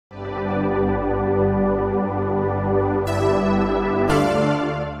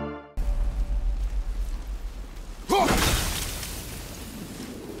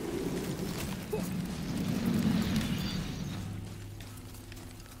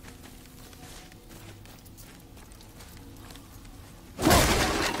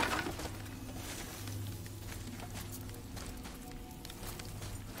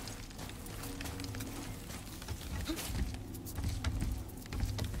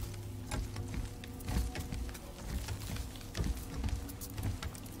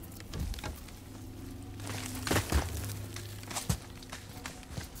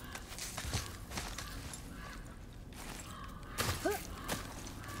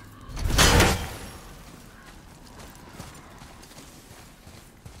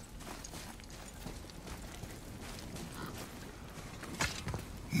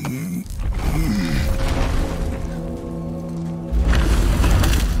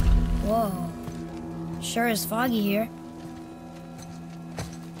Sure is foggy here.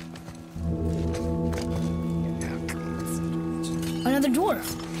 Another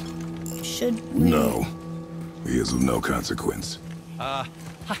dwarf. Should we... No. He is of no consequence. Hi,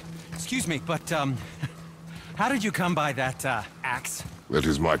 excuse me, but, how did you come by that, axe? That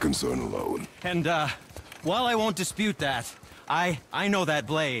is my concern alone. And, while I won't dispute that, I know that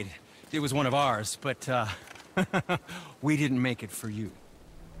blade. It was one of ours, but, we didn't make it for you.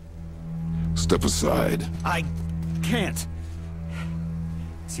 Step aside. I can't.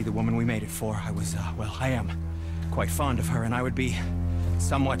 See, the woman we made it for, well, I am quite fond of her, and I would be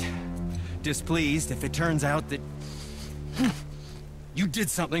somewhat displeased if it turns out that you did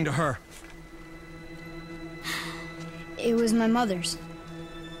something to her. It was my mother's.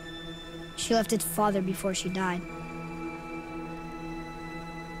 She left its father before she died.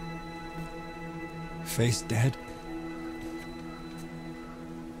 Face dead?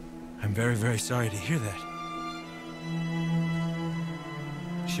 I'm very, very sorry to hear that.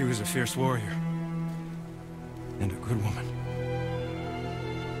 She was a fierce warrior. And a good woman.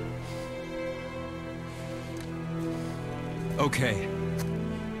 Okay.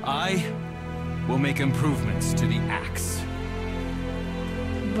 I will make improvements to the axe.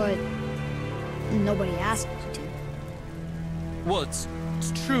 But nobody asked me to. Well, it's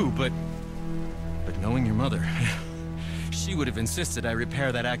true, but knowing your mother, she would have insisted I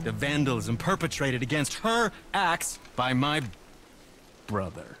repair that act of vandalism perpetrated against her axe by my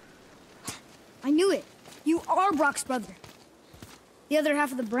brother. I knew it. You are Brock's brother. The other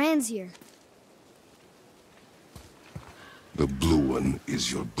half of the brand's here. The blue one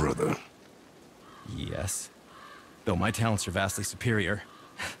is your brother. Yes. Though my talents are vastly superior.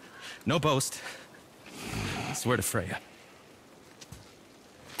 No boast. I swear to Freya.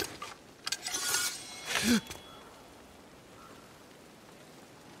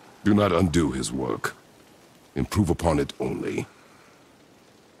 Do not undo his work. Improve upon it only.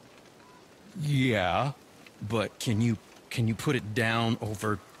 Yeah, but can you put it down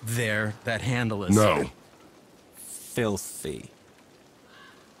over there? That handle is... No. Filthy.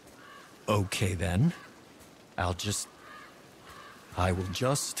 Okay, then. I will just...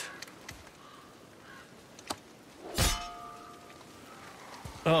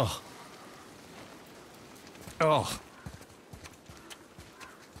 Oh. Oh.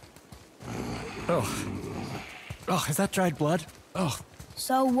 Oh. Oh, is that dried blood? Oh.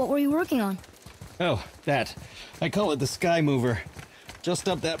 So, what were you working on? Oh, that. I call it the Sky Mover. Just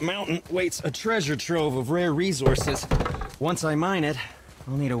up that mountain waits a treasure trove of rare resources. Once I mine it,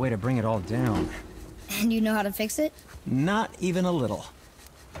 I'll need a way to bring it all down. And you know how to fix it? Not even a little.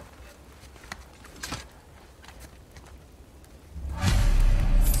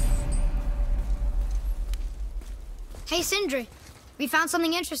 Hey, Sindri. We found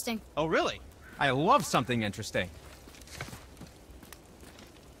something interesting. Oh, really? I love something interesting.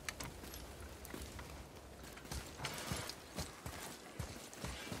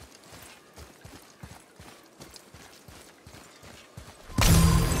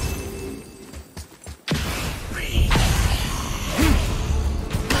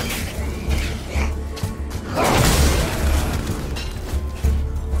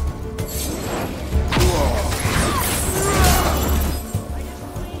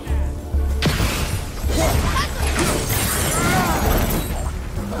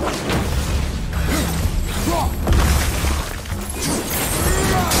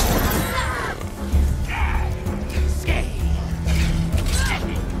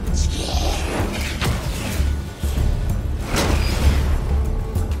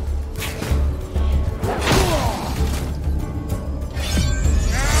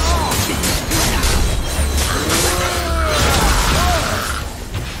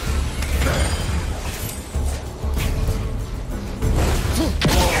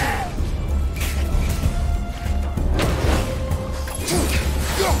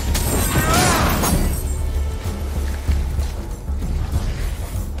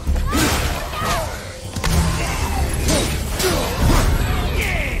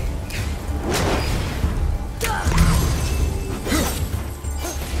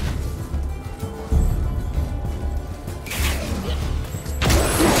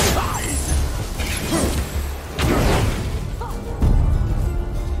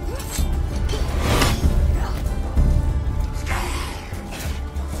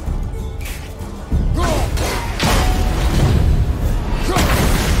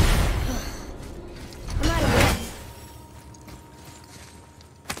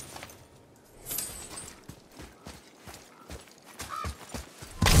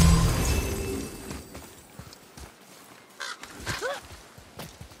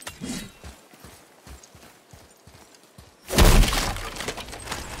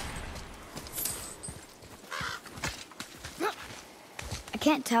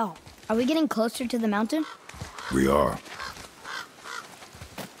 can't tell. Are we getting closer to the mountain? We are.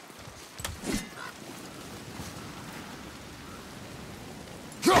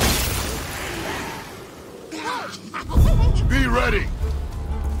 Be ready!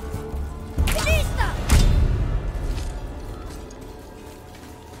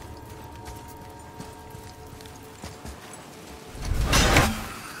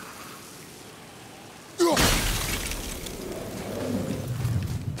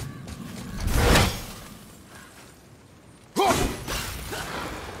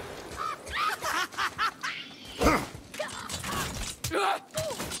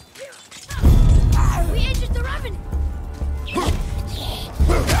 We injured the revenue!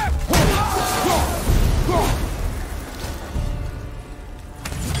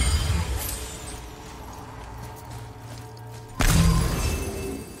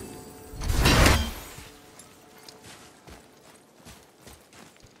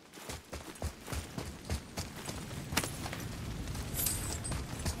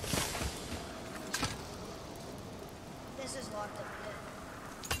 This is locked up again.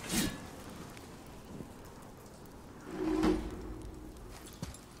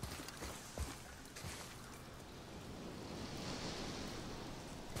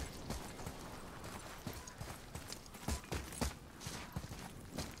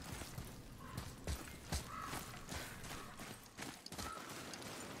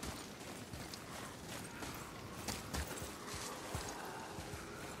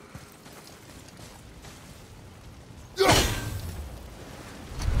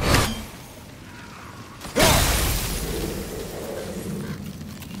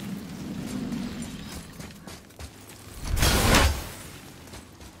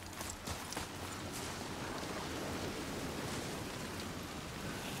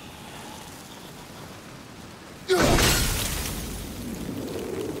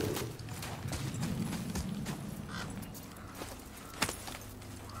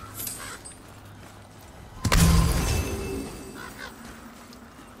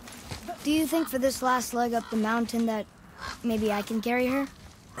 Do you think for this last leg up the mountain that maybe I can carry her?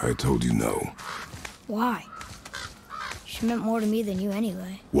 I told you no. Why? She meant more to me than you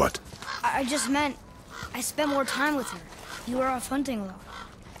anyway. What? I just meant I spent more time with her. You were off hunting alone.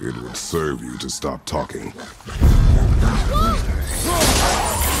 It would serve you to stop talking.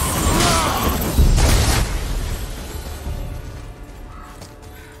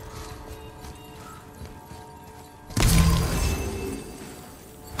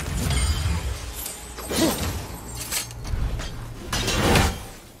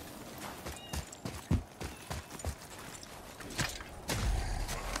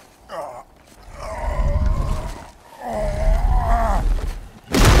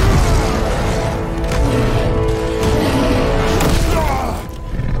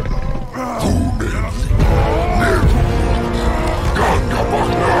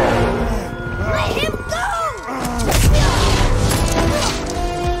 Let him go!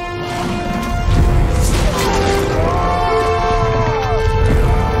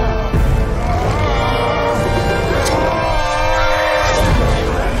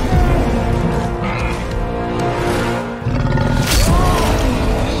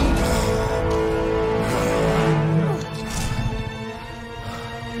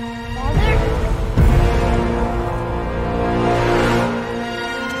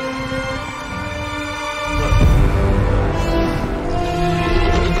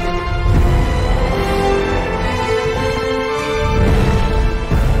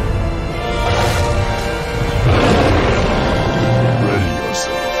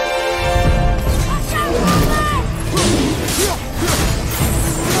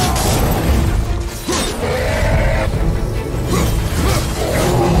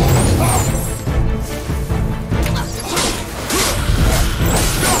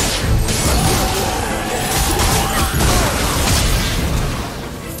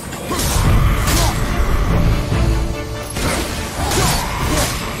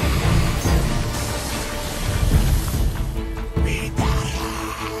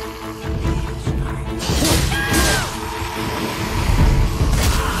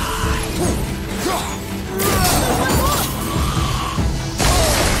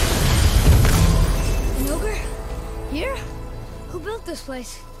 this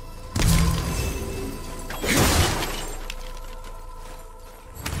place.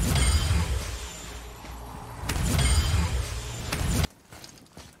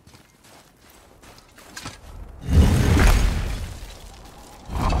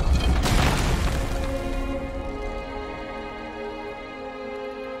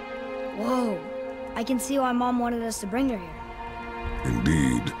 Whoa, I can see why Mom wanted us to bring her here.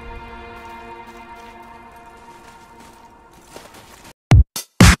 Indeed.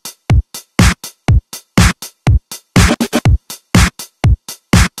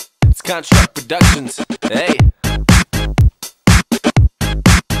 It's Construct Productions. Hey.